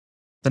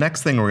The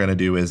next thing we're going to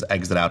do is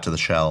exit out to the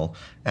shell,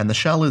 and the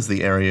shell is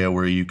the area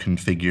where you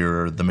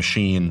configure the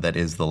machine that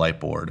is the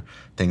Lightboard,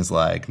 things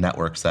like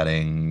network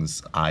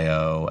settings,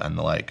 I/O, and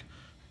the like.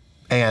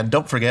 And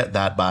don't forget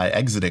that by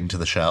exiting to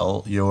the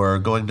shell, you're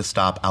going to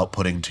stop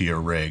outputting to your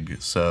rig,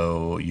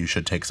 so you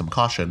should take some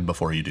caution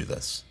before you do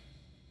this.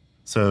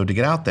 So to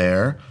get out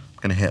there,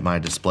 I'm going to hit my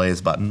Displays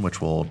button,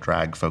 which will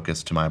drag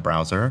focus to my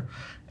browser,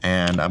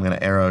 and I'm going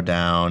to arrow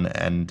down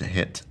and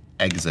hit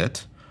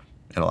Exit.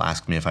 It'll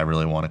ask me if I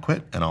really want to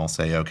quit, and I'll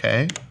say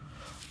OK.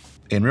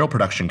 In real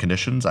production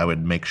conditions, I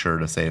would make sure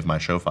to save my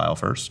show file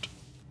first.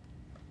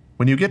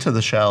 When you get to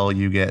the shell,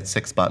 you get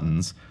 6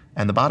 buttons,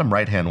 and the bottom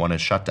right-hand one is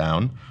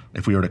Shutdown.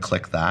 If we were to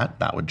click that,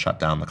 that would shut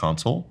down the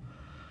console.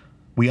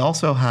 We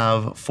also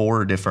have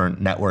 4 different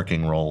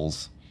networking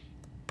roles.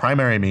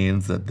 Primary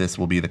means that this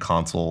will be the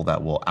console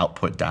that will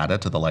output data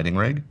to the lighting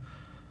rig.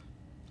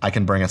 I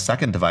can bring a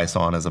second device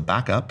on as a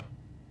backup.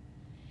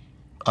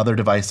 Other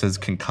devices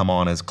can come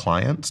on as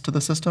clients to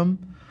the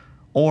system,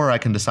 or I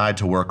can decide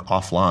to work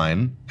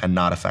offline and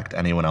not affect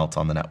anyone else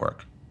on the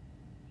network.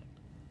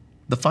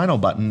 The final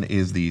button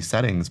is the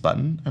Settings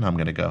button, and I'm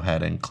going to go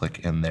ahead and click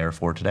in there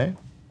for today.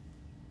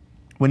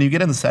 When you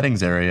get in the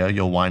Settings area,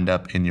 you'll wind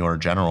up in your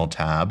General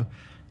tab,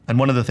 and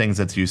one of the things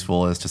that's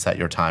useful is to set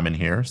your time in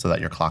here so that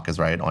your clock is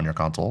right on your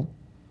console.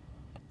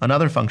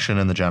 Another function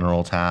in the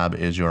General tab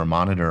is your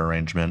Monitor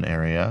Arrangement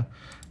area,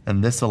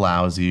 and this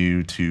allows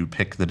you to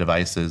pick the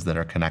devices that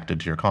are connected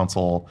to your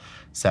console,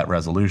 set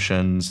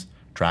resolutions,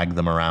 drag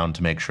them around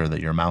to make sure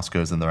that your mouse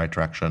goes in the right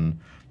direction,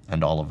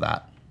 and all of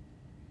that.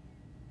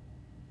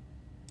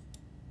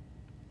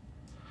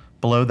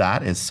 Below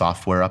that is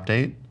Software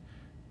Update.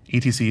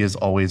 ETC is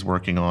always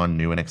working on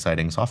new and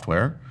exciting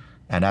software,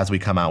 and as we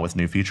come out with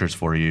new features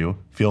for you,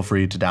 feel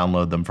free to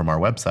download them from our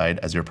website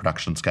as your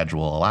production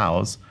schedule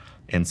allows,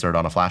 insert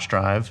on a flash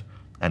drive,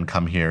 and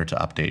come here to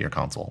update your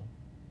console.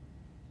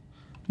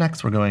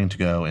 Next, we're going to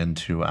go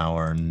into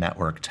our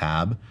Network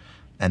tab,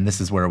 and this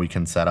is where we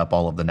can set up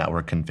all of the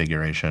network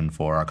configuration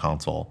for our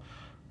console.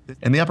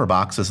 In the upper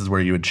box, this is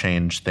where you would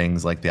change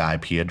things like the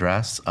IP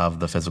address of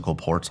the physical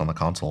ports on the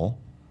console.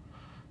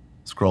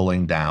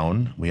 Scrolling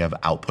down, we have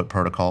output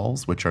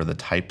protocols, which are the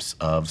types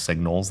of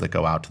signals that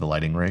go out to the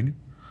lighting rig.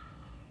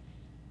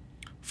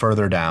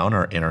 Further down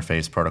are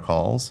interface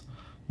protocols.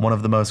 One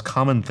of the most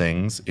common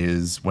things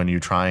is when you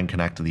try and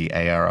connect the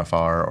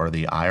ARFR or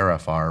the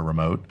IRFR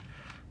remote,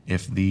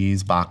 if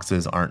these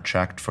boxes aren't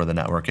checked for the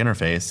network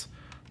interface,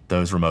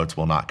 those remotes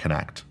will not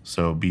connect.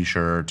 So be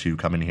sure to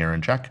come in here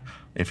and check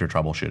if you're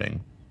troubleshooting.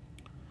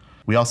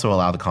 We also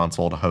allow the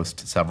console to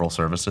host several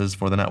services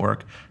for the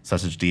network,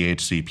 such as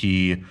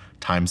DHCP,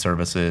 time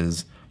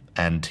services,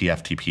 and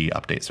TFTP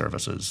update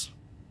services.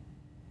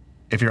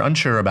 If you're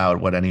unsure about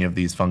what any of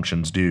these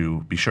functions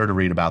do, be sure to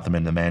read about them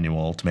in the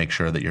manual to make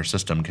sure that your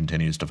system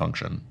continues to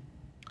function.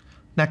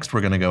 Next,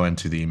 we're going to go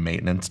into the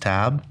Maintenance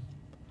tab.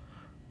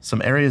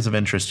 Some areas of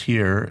interest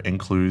here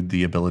include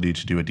the ability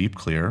to do a deep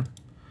clear.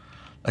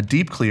 A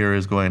deep clear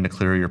is going to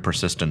clear your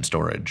persistent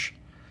storage.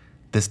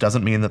 This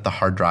doesn't mean that the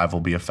hard drive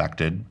will be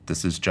affected.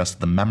 This is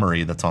just the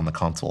memory that's on the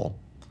console.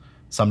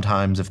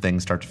 Sometimes if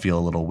things start to feel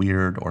a little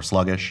weird or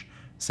sluggish,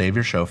 save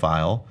your show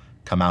file,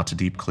 come out to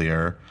deep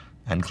clear,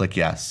 and click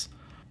yes.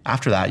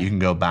 After that, you can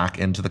go back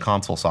into the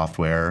console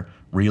software,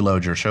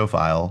 reload your show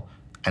file,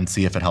 and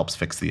see if it helps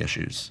fix the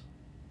issues.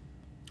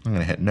 I'm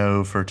going to hit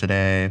no for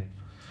today.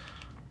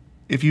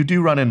 If you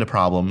do run into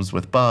problems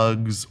with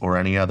bugs or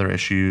any other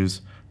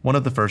issues, one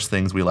of the first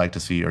things we like to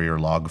see are your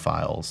log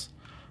files.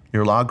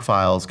 Your log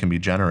files can be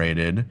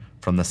generated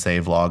from the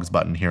Save Logs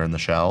button here in the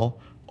shell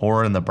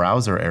or in the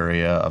browser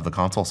area of the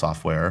console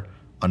software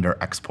under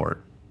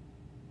Export.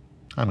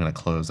 I'm going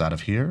to close out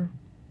of here.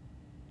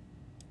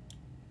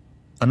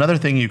 Another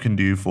thing you can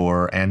do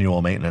for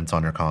annual maintenance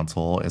on your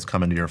console is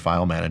come into your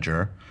file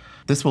manager.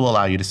 This will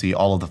allow you to see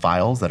all of the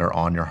files that are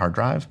on your hard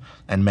drive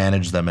and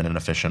manage them in an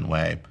efficient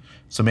way.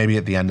 So maybe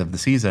at the end of the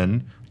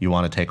season, you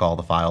want to take all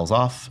the files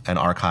off and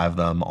archive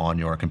them on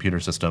your computer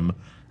system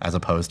as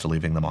opposed to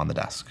leaving them on the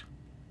desk.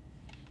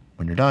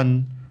 When you're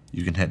done,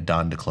 you can hit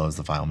Done to close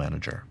the file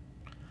manager.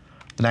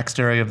 The next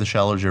area of the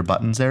shell is your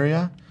buttons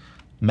area.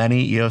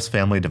 Many EOS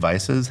family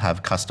devices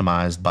have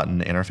customized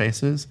button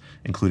interfaces,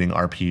 including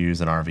RPUs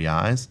and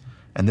RVIs,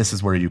 and this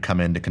is where you come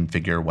in to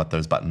configure what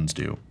those buttons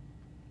do.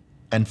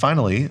 And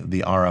finally,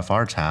 the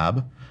RFR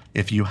tab.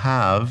 If you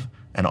have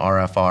an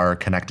RFR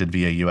connected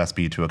via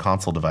USB to a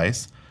console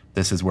device,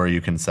 this is where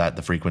you can set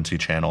the frequency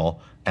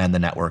channel and the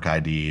network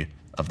ID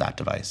of that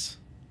device.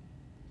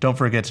 Don't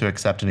forget to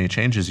accept any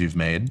changes you've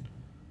made.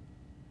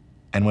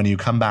 And when you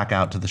come back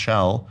out to the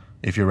shell,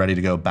 if you're ready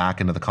to go back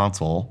into the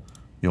console,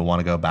 you'll want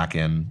to go back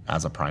in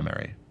as a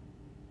primary.